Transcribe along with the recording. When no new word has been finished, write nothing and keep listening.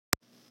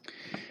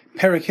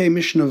Parakeh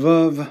Mishnah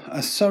Vav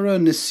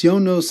Asara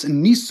Nisyonos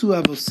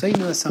Nisu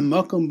Avoseinu Es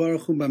Hamakom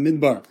Baruch Hu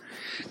Bamidbar.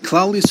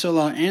 Klal Yisrael,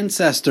 our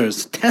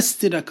ancestors,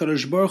 tested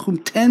HaKadosh Baruch Hu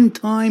 10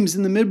 times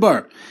in the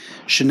Midbar.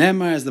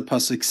 Shenemar, as the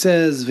pasuk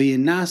says,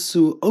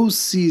 V'yinasu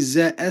osi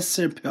ze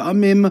eser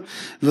pe'amim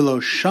v'lo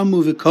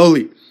shamu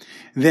v'koli.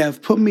 They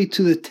have put me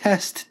to the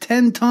test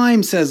 10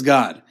 times, says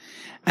God,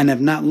 and have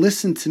not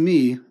listened to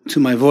me, to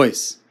my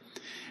voice.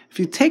 If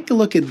you take a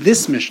look at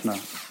this Mishnah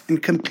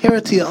and compare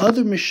it to the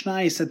other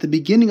Mishnayos at the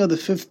beginning of the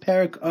 5th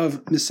parak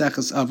of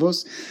Maseches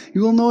Avos,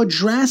 you will know a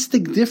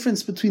drastic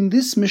difference between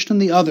this Mishnah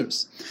and the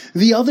others.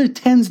 The other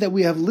 10s that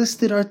we have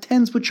listed are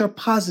 10s which are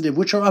positive,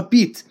 which are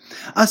upbeat.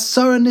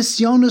 Asara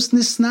nisyonos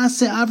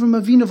nisnase Avram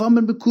Avinu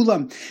v'amen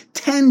bekulam.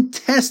 10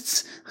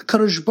 tests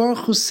Kadosh Baruch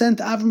Hu sent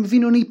Avram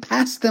Avinu and he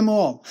passed them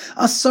all.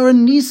 Asara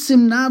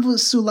nisim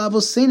navasu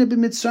lavoseinu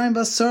b'Mitzrayim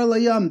v'asara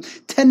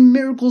layam. 10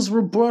 miracles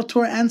were brought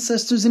to our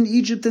ancestors in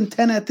Egypt and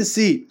 10 at the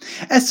sea.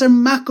 Eser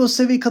makos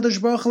sevi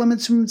Kadosh Baruch Hu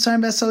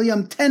l'Mitzrayim v'asara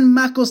layam. 10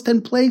 makos,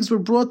 10 plagues were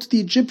brought to the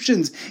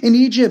Egyptians in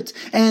Egypt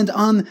and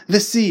on the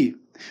sea.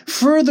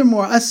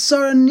 Furthermore,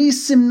 Asara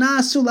Nisim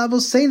Nasu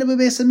Lavoseinu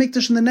B'Beis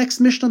HaMikdash, in the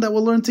next Mishnah that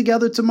we'll learn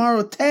together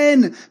tomorrow,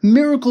 10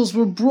 miracles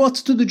were brought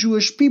to the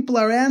Jewish people,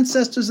 our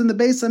ancestors in the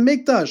Beis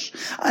HaMikdash.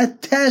 A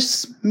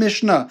Tesh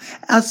Mishnah,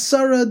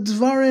 Asara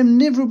Dvarim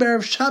Nivru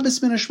B'Erev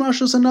Shabbos Min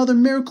HaShmashos, another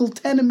miracle,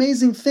 10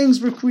 amazing things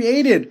were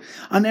created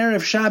on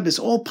Erev Shabbos,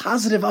 all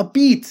positive,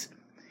 upbeat.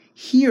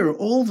 Here,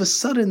 all of a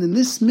sudden, in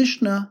this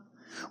Mishnah,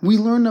 we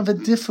learn of a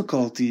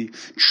difficulty,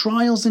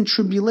 trials and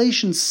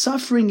tribulations,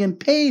 suffering and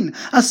pain.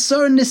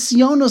 Asar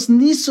nisyonos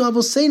nisu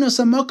avosenos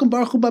hamakom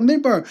baruch hu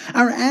bamidbar.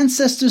 Our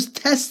ancestors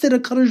tested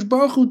HaKadosh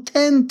Baruch Hu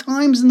 10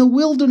 times in the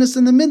wilderness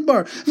in the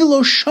Midbar.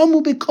 V'lo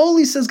shamu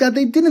b'koli, says God,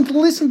 they didn't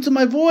listen to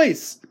my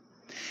voice.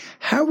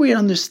 How are we to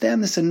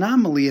understand this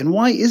anomaly, and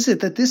why is it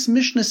that this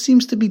Mishnah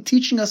seems to be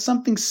teaching us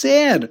something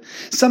sad,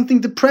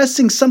 something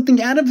depressing, something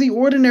out of the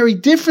ordinary,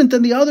 different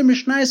than the other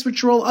Mishnayos,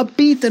 which are all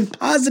upbeat and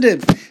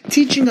positive,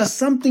 teaching us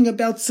something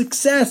about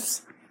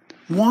success?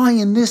 Why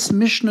in this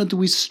Mishnah do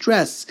we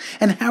stress,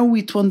 and how are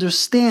we to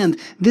understand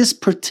this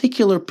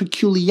particular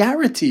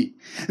peculiarity,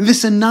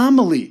 this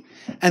anomaly,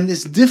 and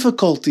this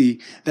difficulty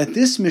that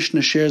this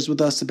Mishnah shares with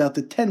us about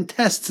the 10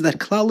 tests that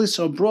Klal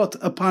Yisrael brought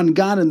upon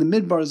God in the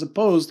Midbar as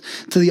opposed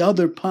to the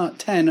other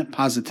 10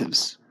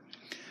 positives?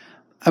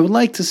 I would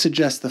like to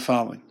suggest the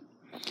following.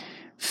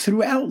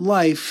 Throughout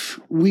life,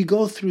 we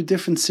go through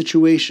different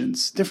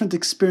situations, different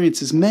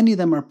experiences. Many of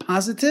them are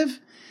positive,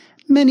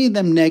 many of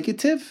them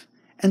negative,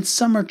 and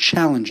some are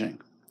challenging.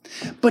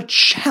 But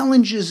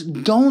challenges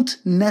don't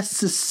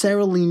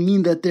necessarily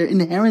mean that they're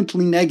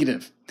inherently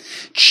negative.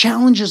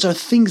 Challenges are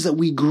things that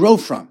we grow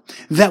from,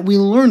 that we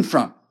learn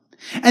from.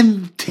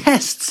 And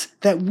tests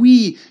that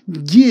we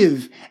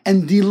give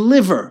and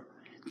deliver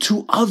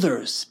to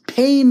others,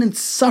 pain and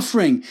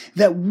suffering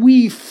that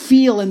we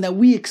feel and that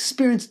we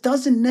experience,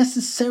 doesn't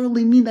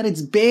necessarily mean that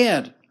it's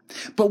bad.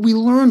 But we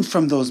learn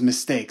from those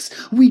mistakes.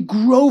 We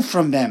grow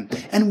from them,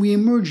 and we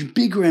emerge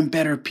bigger and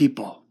better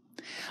people.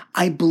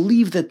 I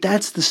believe that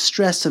that's the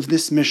stress of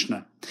this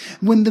Mishnah.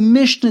 When the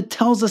Mishnah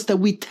tells us that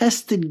we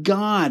tested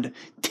God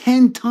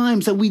 10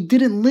 times, that we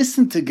didn't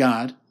listen to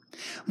God,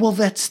 well,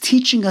 that's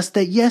teaching us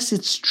that yes,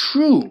 it's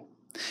true.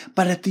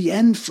 But at the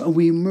end,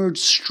 we emerge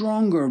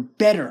stronger,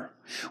 better.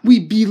 We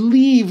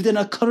believed in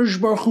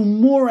HaKadosh Baruch Hu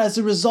more as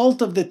a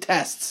result of the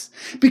tests.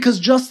 Because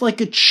just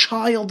like a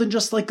child and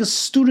just like a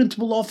student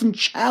will often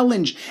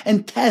challenge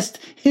and test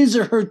his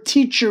or her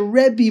teacher,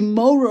 Rebbe,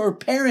 Mora, or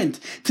parent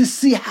to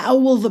see how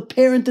will the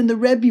parent and the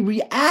Rebbe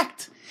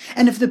react.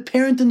 And if the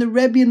parent and the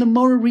Rebbe and the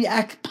Mora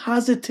react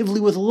positively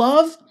with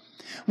love,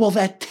 well,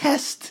 that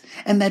test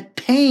and that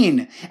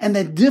pain and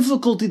that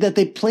difficulty that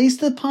they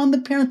placed upon the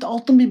parent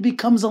ultimately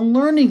becomes a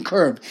learning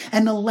curve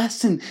and a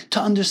lesson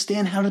to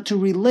understand how to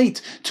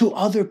relate to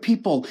other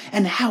people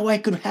and how I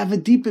could have a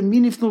deep and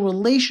meaningful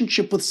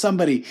relationship with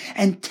somebody.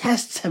 And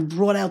tests have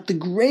brought out the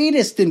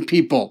greatest in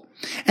people.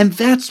 And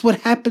that's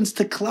what happens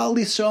to Klal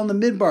Yisrael in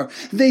the Midbar.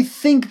 They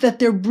think that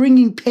they're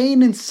bringing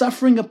pain and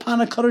suffering upon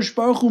HaKadosh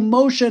Baruch Hu,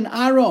 Moshe and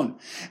Aaron.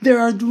 There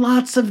are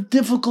lots of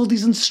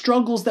difficulties and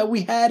struggles that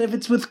we had, if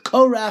it's with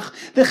Korach,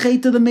 the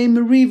Chet of the Mei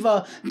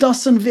Meriva,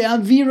 Dasan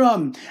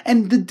ve'Aviram,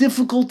 and the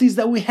difficulties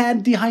that we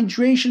had,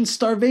 dehydration,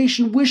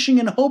 starvation,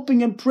 wishing and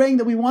hoping and praying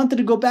that we wanted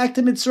to go back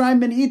to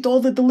Mitzrayim and eat all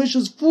the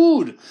delicious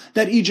food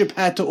that Egypt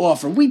had to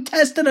offer. We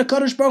tested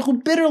HaKadosh Baruch Hu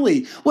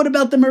bitterly. What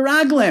about the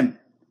Meraglim?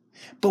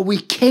 But we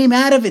came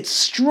out of it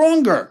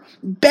stronger,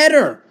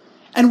 better,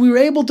 and we were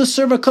able to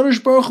serve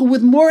HaKadosh Baruch Hu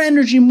with more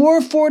energy,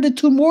 more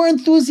fortitude, more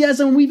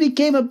enthusiasm, and we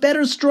became a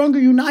better, stronger,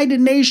 united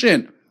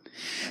nation.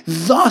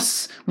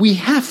 Thus, we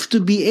have to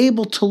be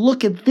able to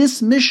look at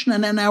this Mishnah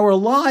and in our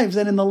lives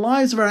and in the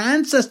lives of our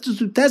ancestors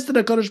who tested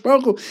HaKadosh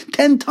Baruch Hu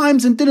 10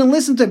 times and didn't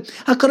listen to him.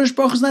 HaKadosh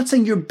Baruch Hu is not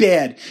saying you're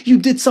bad, you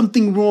did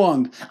something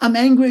wrong, I'm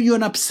angry at you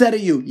and upset at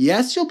you.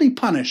 Yes, you'll be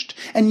punished,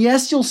 and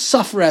yes, you'll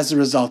suffer as a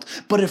result.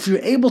 But if you're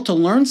able to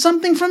learn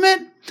something from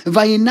it,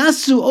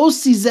 Vayinasu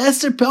osi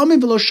zeser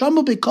pe'amim v'lo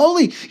shamu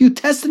b'koli. You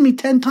tested me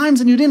 10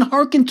 times and you didn't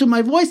hearken to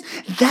my voice.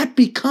 That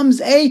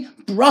becomes a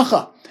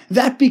bracha.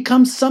 That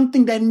becomes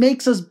something that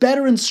makes us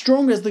better and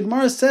stronger, as the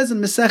Gemara says in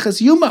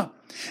Maseches Yuma.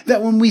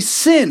 That when we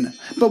sin,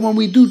 but when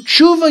we do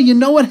tshuva, you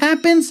know what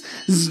happens?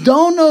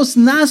 Zdonos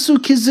nasu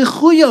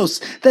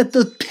kizechuyos. That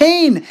the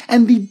pain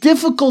and the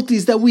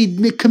difficulties that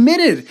we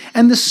committed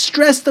and the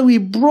stress that we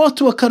brought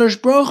to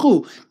HaKadosh Baruch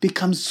Hu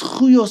becomes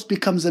chuyos,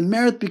 becomes a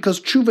merit, because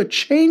tshuva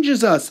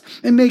changes us.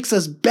 It makes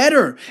us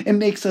better. It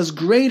makes us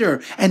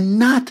greater. And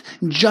not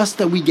just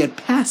that we get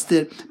past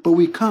it, but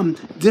we become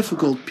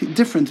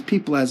different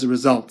people as a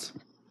result.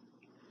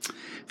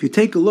 If you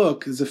take a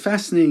look, there's a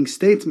fascinating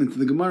statement that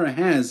the Gemara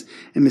has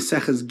in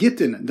Maseches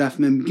Gittin, Daf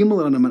Mem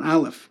Gimel Amud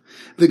Aleph.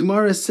 The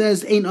Gemara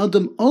says, "Ein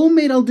adam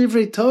omed al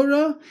divrei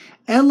Torah,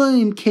 ela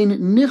im kein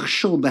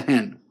nichshol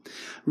behen."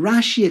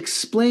 Rashi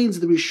explains,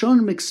 the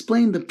Rishonim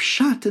explain the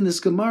pshat in this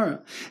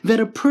Gemara,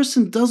 that a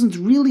person doesn't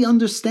really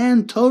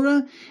understand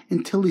Torah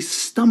until he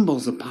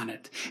stumbles upon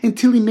it,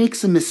 until he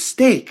makes a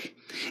mistake.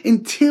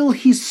 Until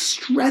he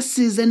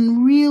stresses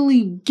and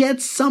really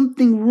gets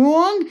something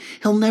wrong,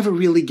 he'll never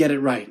really get it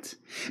right.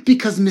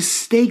 Because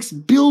mistakes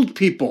build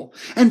people.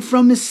 And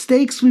from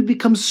mistakes we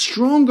become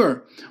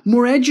stronger,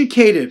 more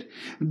educated,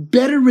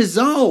 better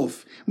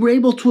resolve. We're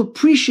able to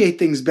appreciate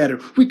things better.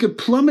 We could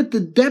plummet the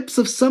depths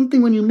of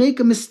something when you make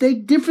a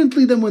mistake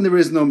differently than when there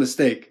is no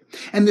mistake.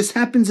 And this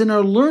happens in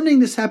our learning,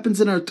 this happens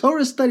in our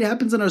Torah study,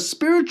 happens in our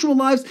spiritual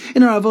lives,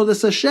 in our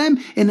Avodas Hashem,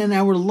 and in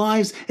our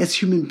lives as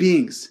human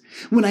beings.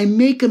 When I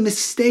make a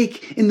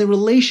mistake in the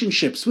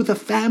relationships with a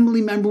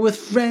family member, with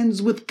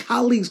friends, with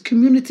colleagues,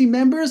 community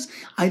members,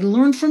 I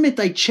learn from it,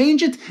 I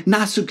change it,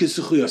 nasu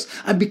kisuchuyos.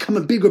 I become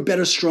a bigger,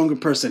 better, stronger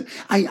person.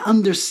 I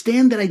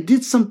understand that I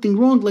did something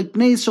wrong, like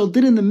Bnei Yisrael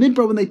did in the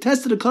Midbar when they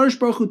tested HaKadosh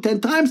Baruch Hu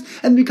 10 times,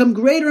 and become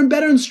greater and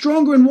better and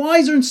stronger and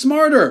wiser and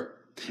smarter.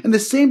 And the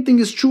same thing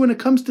is true when it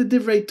comes to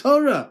Divrei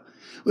Torah.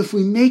 If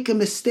we make a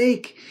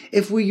mistake,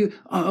 if we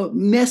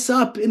mess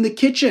up in the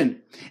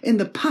kitchen, in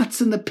the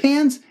pots and the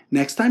pans,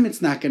 next time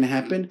it's not going to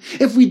happen.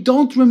 If we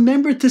don't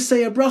remember to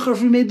say a bracha,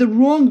 if we made the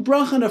wrong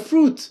bracha on a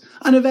fruit,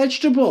 on a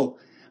vegetable,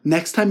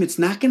 next time it's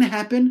not going to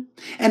happen.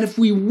 And if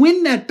we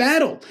win that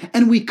battle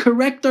and we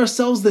correct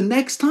ourselves the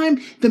next time,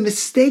 the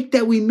mistake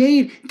that we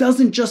made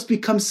doesn't just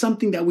become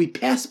something that we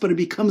pass, but it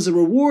becomes a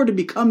reward, it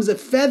becomes a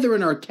feather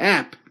in our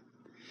cap.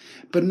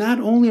 But not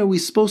only are we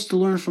supposed to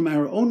learn from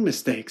our own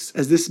mistakes,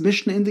 as this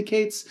Mishnah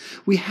indicates,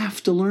 we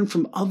have to learn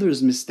from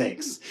others'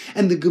 mistakes.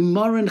 And the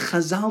Gemara and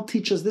Chazal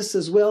teach us this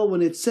as well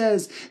when it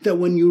says that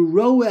when you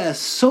roe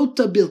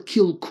sota bil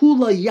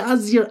kilkula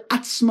yazir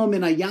atzma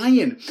min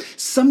hayayin,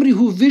 somebody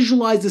who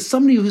visualizes,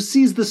 somebody who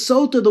sees the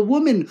sota, the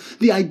woman,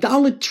 the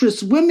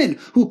idolatrous women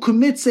who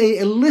commits a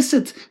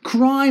illicit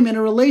crime in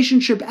a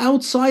relationship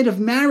outside of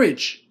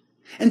marriage,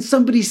 and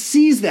somebody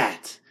sees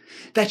that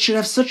should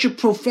have such a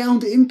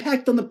profound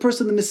impact on the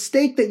person, the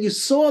mistake that you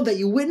saw, that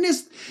you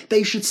witnessed, that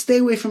you should stay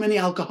away from any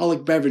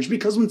alcoholic beverage.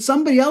 Because when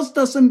somebody else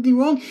does something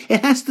wrong,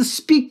 it has to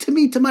speak to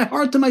me, to my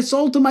heart, to my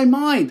soul, to my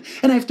mind.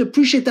 And I have to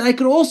appreciate that I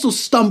could also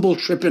stumble,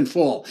 trip, and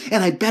fall.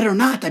 And I better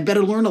not. I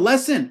better learn a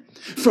lesson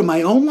from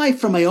my own life,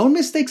 from my own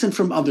mistakes, and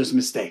from others'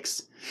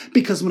 mistakes.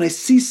 Because when I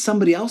see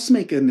somebody else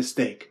make a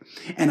mistake,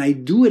 and I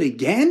do it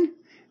again,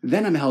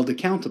 then I'm held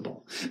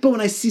accountable. But when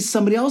I see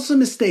somebody else's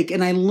mistake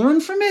and I learn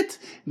from it,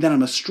 then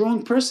I'm a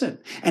strong person.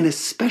 And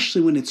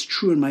especially when it's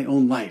true in my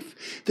own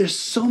life. There's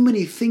so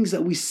many things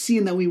that we see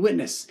and that we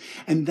witness.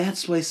 And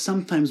that's why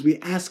sometimes we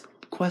ask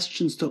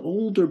questions to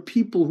older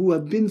people who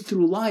have been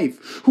through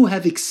life, who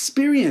have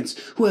experienced,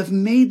 who have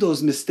made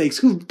those mistakes,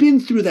 who've been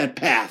through that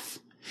path.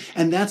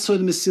 And that's why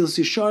the Mesilas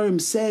Yesharim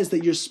says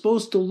that you're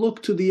supposed to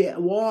look to the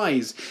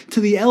wise,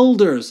 to the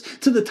elders,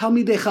 to the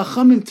Talmidei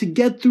Chachamim to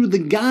get through the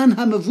Gan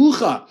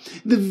HaMevucha,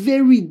 the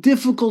very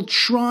difficult,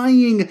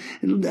 trying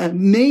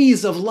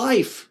maze of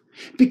life.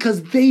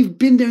 Because they've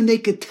been there and they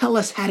could tell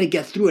us how to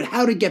get through it,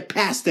 how to get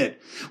past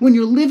it. When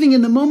you're living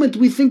in the moment,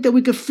 we think that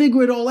we could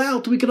figure it all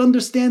out, we could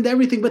understand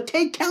everything. But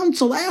take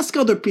counsel, ask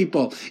other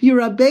people. Your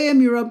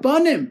Rabbeim, your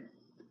Rabbanim.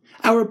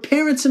 Our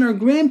parents and our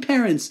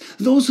grandparents,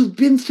 those who've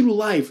been through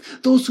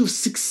life, those who've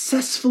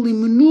successfully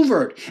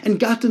maneuvered and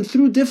gotten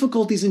through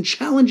difficulties and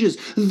challenges,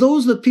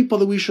 those are the people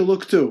that we should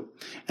look to.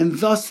 And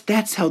thus,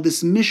 that's how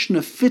this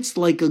Mishnah fits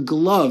like a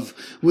glove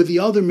with the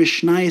other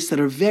Mishnayos that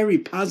are very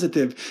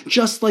positive,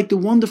 just like the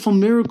wonderful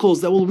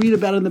miracles that we'll read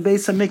about in the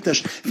Beis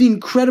HaMikdash, the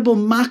incredible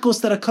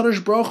makos that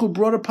HaKadosh Baruch Hu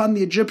brought upon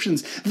the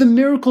Egyptians, the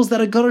miracles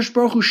that HaKadosh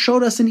Baruch Hu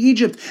showed us in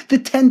Egypt, the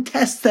 10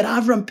 tests that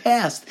Avram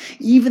passed,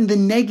 even the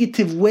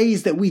negative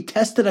ways that we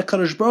tested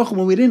HaKadosh Baruch Hu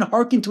when we didn't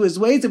hearken to his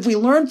ways, if we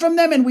learned from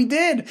them, and we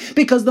did,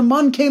 because the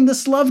Mun came, the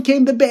Slav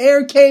came, the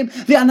Be'er came,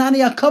 the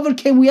Anani HaKavod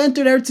came, we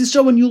entered Eretz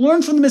Yisrael. When you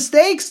learn from the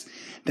mistakes,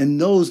 then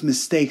those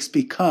mistakes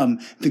become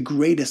the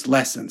greatest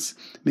lessons.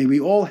 May we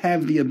all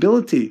have the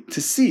ability to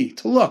see,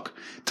 to look,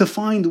 to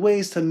find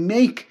ways to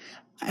make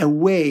a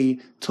way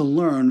to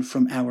learn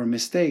from our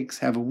mistakes.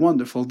 Have a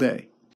wonderful day.